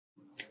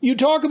You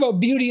talk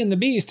about Beauty and the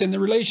Beast and the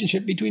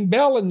relationship between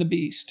Belle and the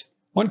Beast.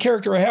 One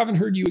character I haven't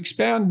heard you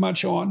expand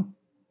much on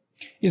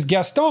is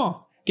Gaston.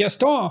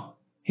 Gaston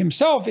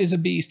himself is a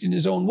beast in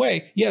his own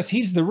way. Yes,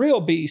 he's the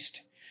real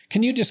beast.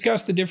 Can you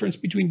discuss the difference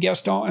between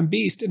Gaston and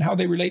Beast and how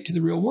they relate to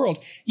the real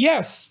world?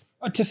 Yes,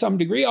 to some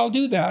degree, I'll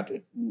do that.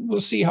 We'll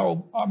see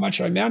how much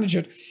I manage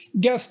it.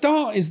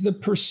 Gaston is the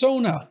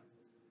persona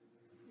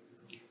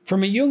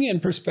from a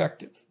Jungian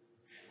perspective,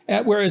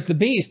 whereas the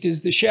Beast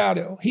is the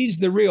shadow. He's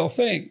the real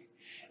thing.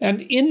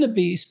 And in the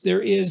Beast,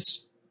 there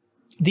is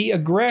the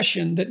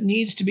aggression that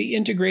needs to be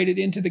integrated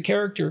into the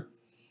character,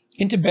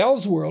 into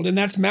Belle's world, and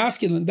that's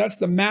masculine. That's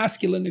the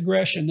masculine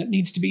aggression that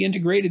needs to be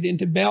integrated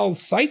into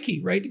Belle's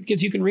psyche, right?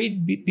 Because you can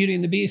read Beauty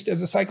and the Beast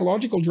as a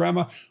psychological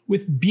drama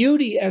with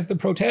Beauty as the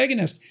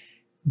protagonist.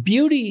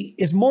 Beauty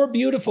is more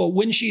beautiful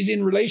when she's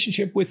in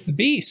relationship with the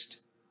Beast.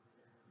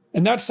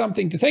 And that's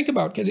something to think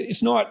about, because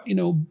it's not,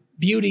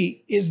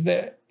 Beauty is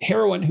the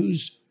heroine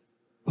whose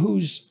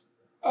first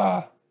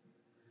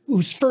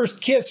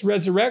kiss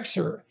resurrects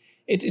her.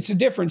 It's a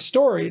different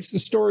story. It's the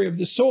story of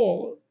the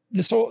soul,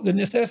 the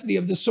necessity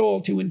of the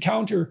soul to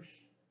encounter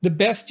the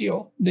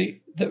bestial, the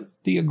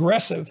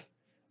aggressive,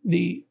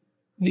 the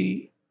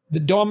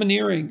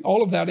domineering,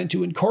 all of that, and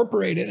to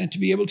incorporate it and to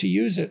be able to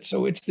use it.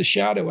 So it's the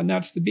shadow, and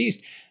that's the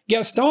Beast.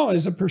 Gaston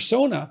is a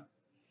persona,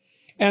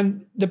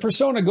 and the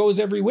persona goes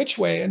every which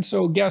way. And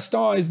so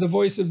Gaston is the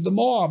voice of the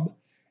mob,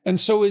 and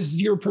so is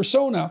your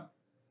persona,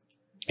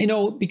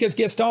 because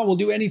Gaston will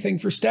do anything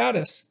for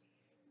status,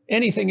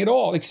 anything at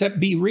all,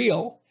 except be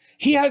real.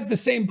 He has the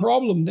same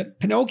problem that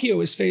Pinocchio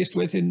is faced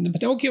with in the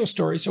Pinocchio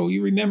story. So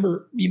you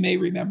may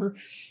remember,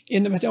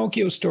 in the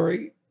Pinocchio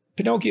story,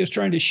 Pinocchio is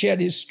trying to shed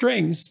his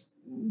strings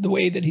the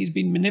way that he's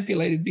been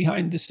manipulated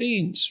behind the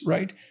scenes,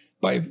 right?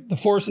 By the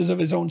forces of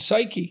his own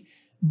psyche,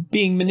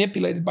 being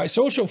manipulated by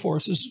social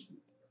forces.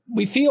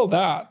 We feel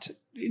that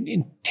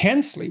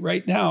intensely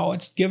right now.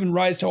 It's given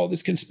rise to all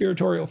this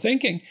conspiratorial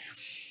thinking.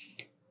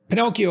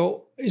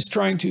 Pinocchio is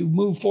trying to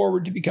move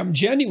forward to become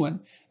genuine.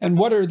 And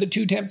what are the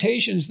two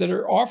temptations that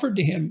are offered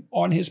to him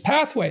on his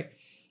pathway?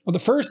 Well, the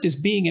first is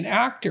being an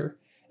actor.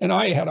 And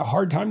I had a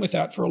hard time with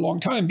that for a long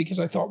time, because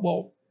I thought,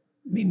 well,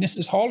 this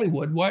is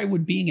Hollywood. Why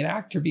would being an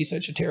actor be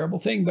such a terrible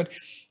thing? But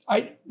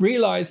I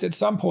realized at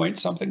some point,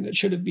 something that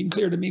should have been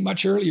clear to me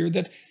much earlier,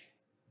 that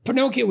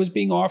Pinocchio was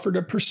being offered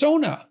a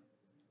persona,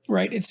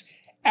 right? It's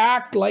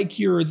act like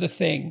you're the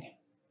thing.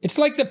 It's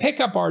like the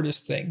pickup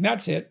artist thing.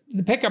 That's it.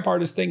 The pickup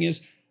artist thing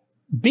is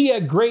be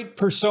a great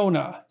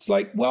persona. It's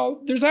like,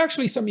 well, there's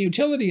actually some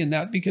utility in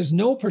that, because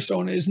no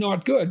persona is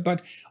not good,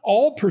 but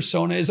all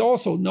persona is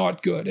also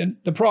not good. And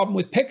the problem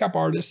with pickup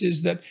artists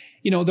is that,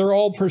 they're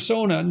all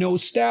persona, no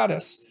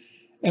status.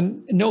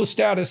 And no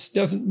status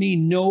doesn't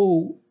mean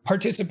no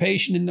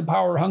participation in the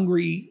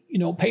power-hungry,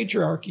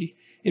 patriarchy.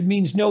 It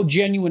means no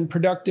genuine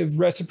productive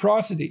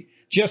reciprocity,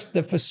 just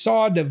the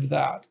facade of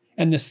that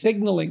and the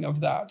signaling of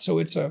that. So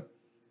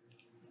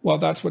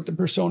that's what the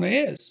persona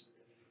is.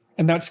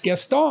 And that's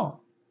Gaston.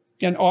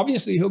 And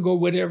obviously he'll go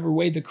whatever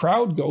way the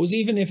crowd goes,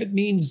 even if it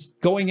means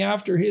going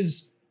after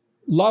his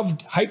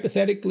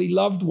hypothetically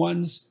loved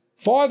one's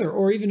father,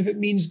 or even if it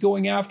means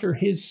going after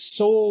his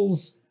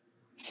soul's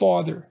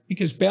father,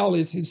 because Belle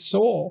is his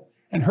soul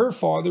and her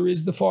father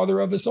is the father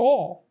of us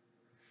all.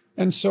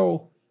 And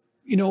so,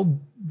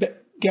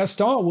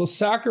 Gaston will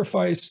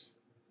sacrifice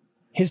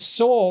his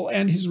soul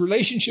and his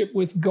relationship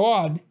with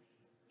God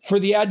for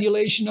the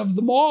adulation of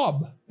the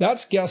mob.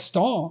 That's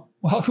Gaston.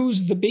 Well,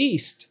 who's the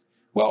Beast?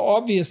 Well,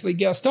 obviously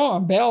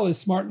Gaston. Belle is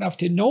smart enough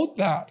to note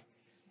that,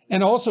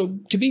 and also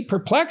to be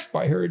perplexed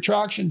by her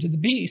attraction to the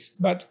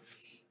Beast. But,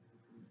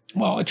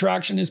 well,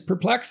 attraction is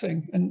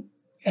perplexing,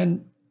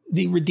 and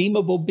the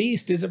redeemable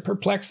Beast is a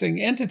perplexing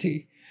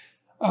entity.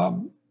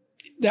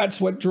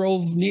 That's what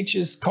drove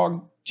Nietzsche's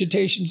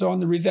cogitations on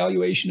the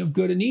revaluation of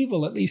good and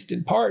evil, at least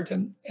in part,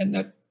 and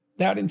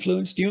that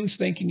influenced Jung's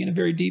thinking in a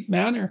very deep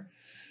manner.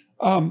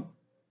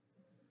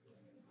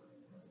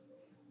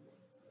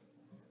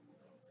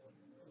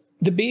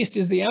 The Beast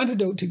is the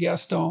antidote to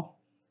Gaston,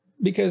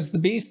 because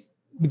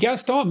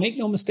Gaston, make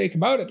no mistake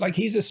about it, like,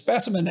 he's a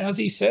specimen, as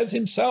he says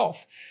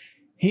himself.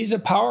 He's a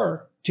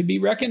power to be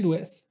reckoned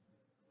with.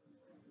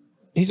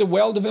 He's a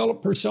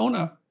well-developed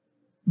persona,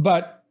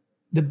 but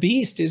the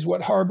Beast is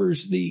what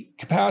harbors the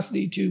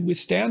capacity to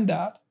withstand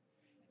that.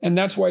 And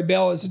that's why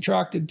Belle is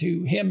attracted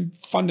to him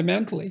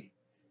fundamentally.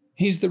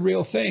 He's the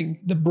real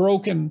thing, the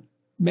broken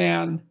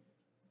man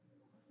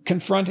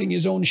confronting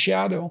his own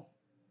shadow.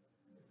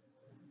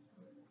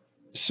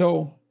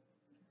 So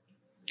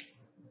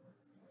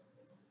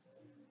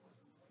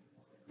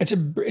it's a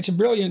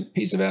brilliant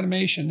piece of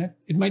animation.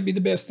 It might be the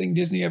best thing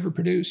Disney ever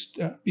produced,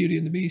 Beauty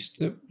and the Beast.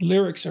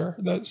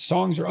 The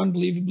songs are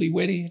unbelievably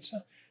witty. It's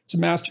a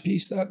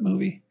masterpiece, that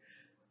movie.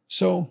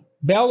 So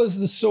Belle is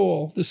the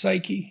soul, the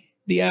psyche,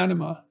 the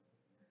anima.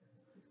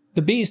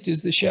 The Beast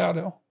is the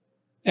shadow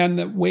and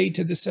the way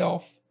to the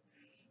self.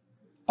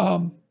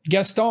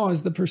 Gaston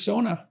is the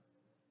persona.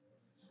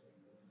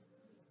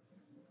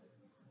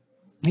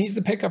 He's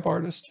the pickup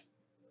artist.